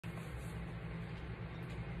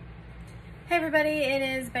Hey everybody, it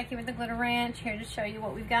is Becky with the Glitter Ranch, here to show you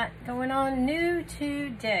what we've got going on new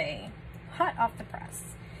today. Hot off the press.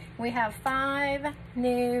 We have 5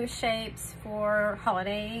 new shapes for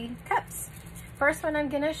holiday cups. First one I'm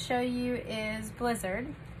going to show you is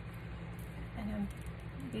Blizzard. And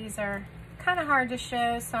these are kind of hard to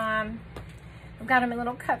show, so I've got them in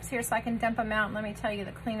little cups here so I can dump them out. And let me tell you,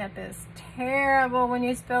 the cleanup is terrible when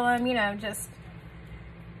you spill them. You know, just,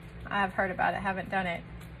 I've heard about it, haven't done it.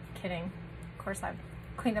 Kidding. Of course, I've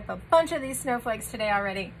cleaned up a bunch of these snowflakes today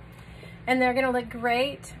already, and they're gonna look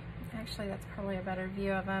great. Actually, that's probably a better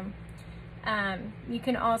view of them. You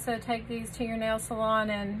can also take these to your nail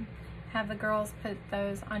salon and have the girls put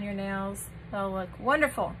those on your nails. They'll look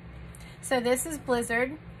wonderful. So this is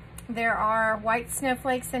Blizzard. There are white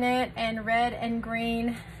snowflakes in it and red and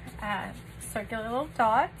green circular little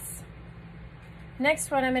dots.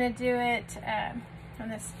 Next one, I'm gonna do it on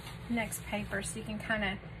this next paper so you can kind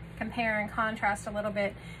of compare and contrast a little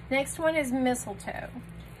bit. Next one is Mistletoe.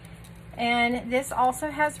 And this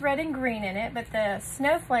also has red and green in it, but the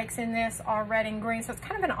snowflakes in this are red and green, so it's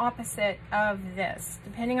kind of an opposite of this,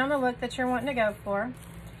 depending on the look that you're wanting to go for.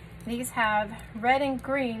 These have red and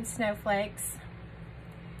green snowflakes,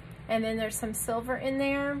 and then there's some silver in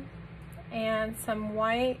there, and some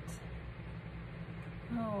white,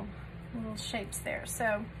 little shapes there.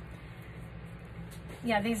 So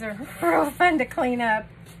yeah, these are real fun to clean up.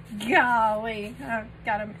 Golly, I've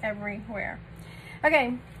got them everywhere.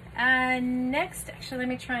 Okay, next, actually, let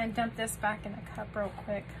me try and dump this back in a cup real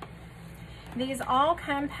quick. These all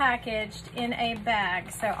come packaged in a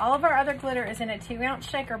bag. So all of our other glitter is in a 2-ounce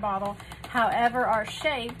shaker bottle. However, our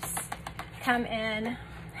shapes come in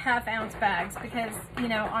half-ounce bags because, you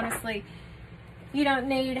know, honestly, you don't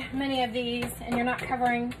need many of these, and you're not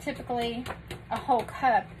covering typically a whole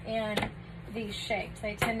cup in these shapes.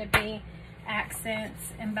 They tend to be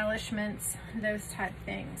accents, embellishments, those type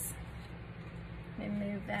things. Let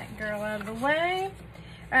me move that girl out of the way.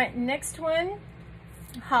 All right, next one,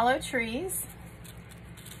 Holo Trees.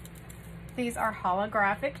 These are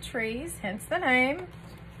holographic trees, hence the name.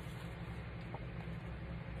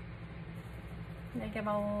 They give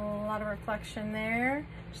a lot of reflection there,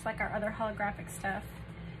 just like our other holographic stuff.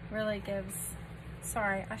 Really gives.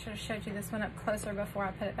 Sorry, I should have showed you this one up closer before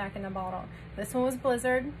I put it back in the bottle. This one was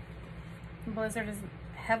Blizzard. Blizzard is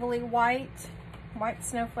heavily white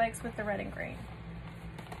snowflakes with the red and green.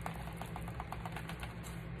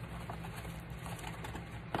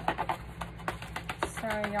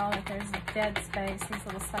 Sorry y'all that there's dead space. These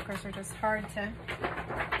little suckers are just hard to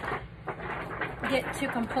get to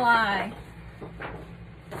comply.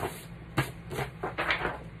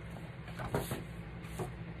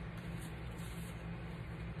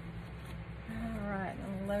 Alright,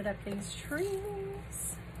 I'll load up these trees.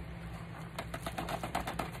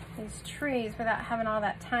 These trees, without having all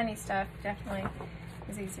that tiny stuff, definitely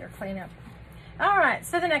is easier to clean up. All right,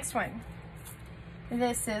 so the next one.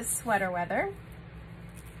 This is Sweater Weather.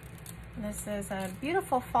 This is a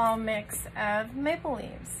beautiful fall mix of maple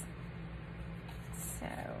leaves. So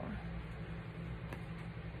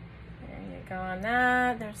there you go on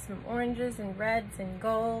that. There's some oranges and reds and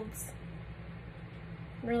golds.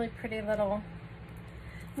 Really pretty little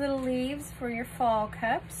leaves for your fall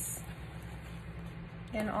cups.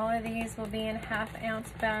 And all of these will be in half-ounce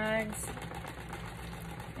bags.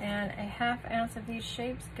 And a half-ounce of these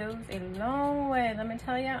shapes goes a long way. Let me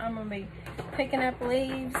tell you, I'm gonna be picking up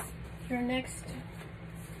leaves for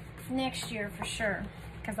next year for sure,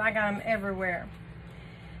 because I got them everywhere.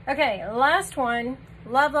 Okay, last one,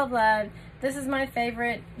 love, love, love. This is my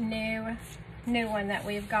favorite new one that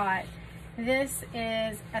we've got. This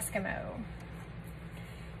is Eskimo.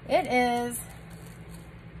 It is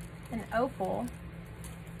an opal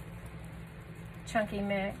chunky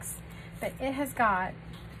mix, but it has got,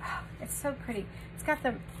 it's so pretty. It's got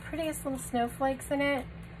the prettiest little snowflakes in it.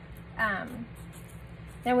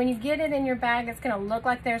 Now when you get it in your bag, it's gonna look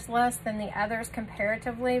like there's less than the others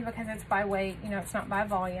comparatively because it's by weight, you know, it's not by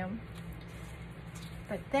volume.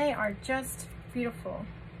 But they are just beautiful.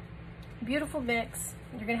 Beautiful mix.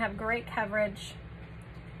 You're gonna have great coverage.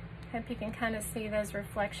 Hope you can kind of see those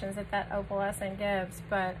reflections that opalescent gives,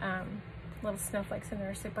 but little snowflakes in there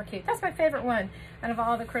are super cute. That's my favorite one out of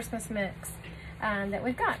all the Christmas mix that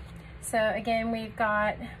we've got. So again, we've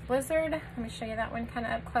got Blizzard. Let me show you that one kind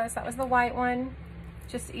of up close. That was the white one.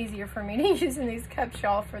 Just easier for me to use in these cups,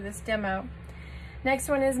 y'all, for this demo. Next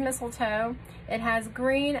one is Mistletoe. It has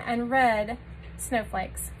green and red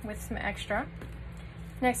snowflakes with some extra.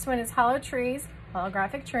 Next one is Holo Trees,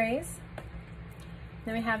 holographic trees.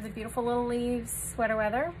 Then we have the beautiful little leaves, Sweater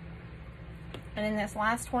Weather. And then this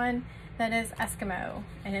last one, that is Eskimo,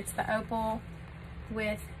 and it's the opal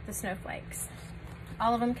with the snowflakes.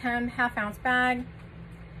 All of them come half-ounce bag.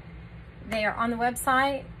 They are on the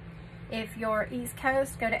website. If you're East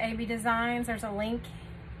Coast, go to AB Designs. There's a link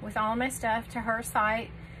with all my stuff to her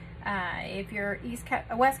site. If you're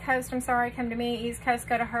West Coast, I'm sorry, come to me. East Coast,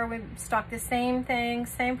 go to her. We stock the same thing,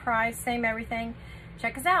 same price, same everything.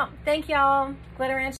 Check us out. Thank y'all. Glitter Ranch.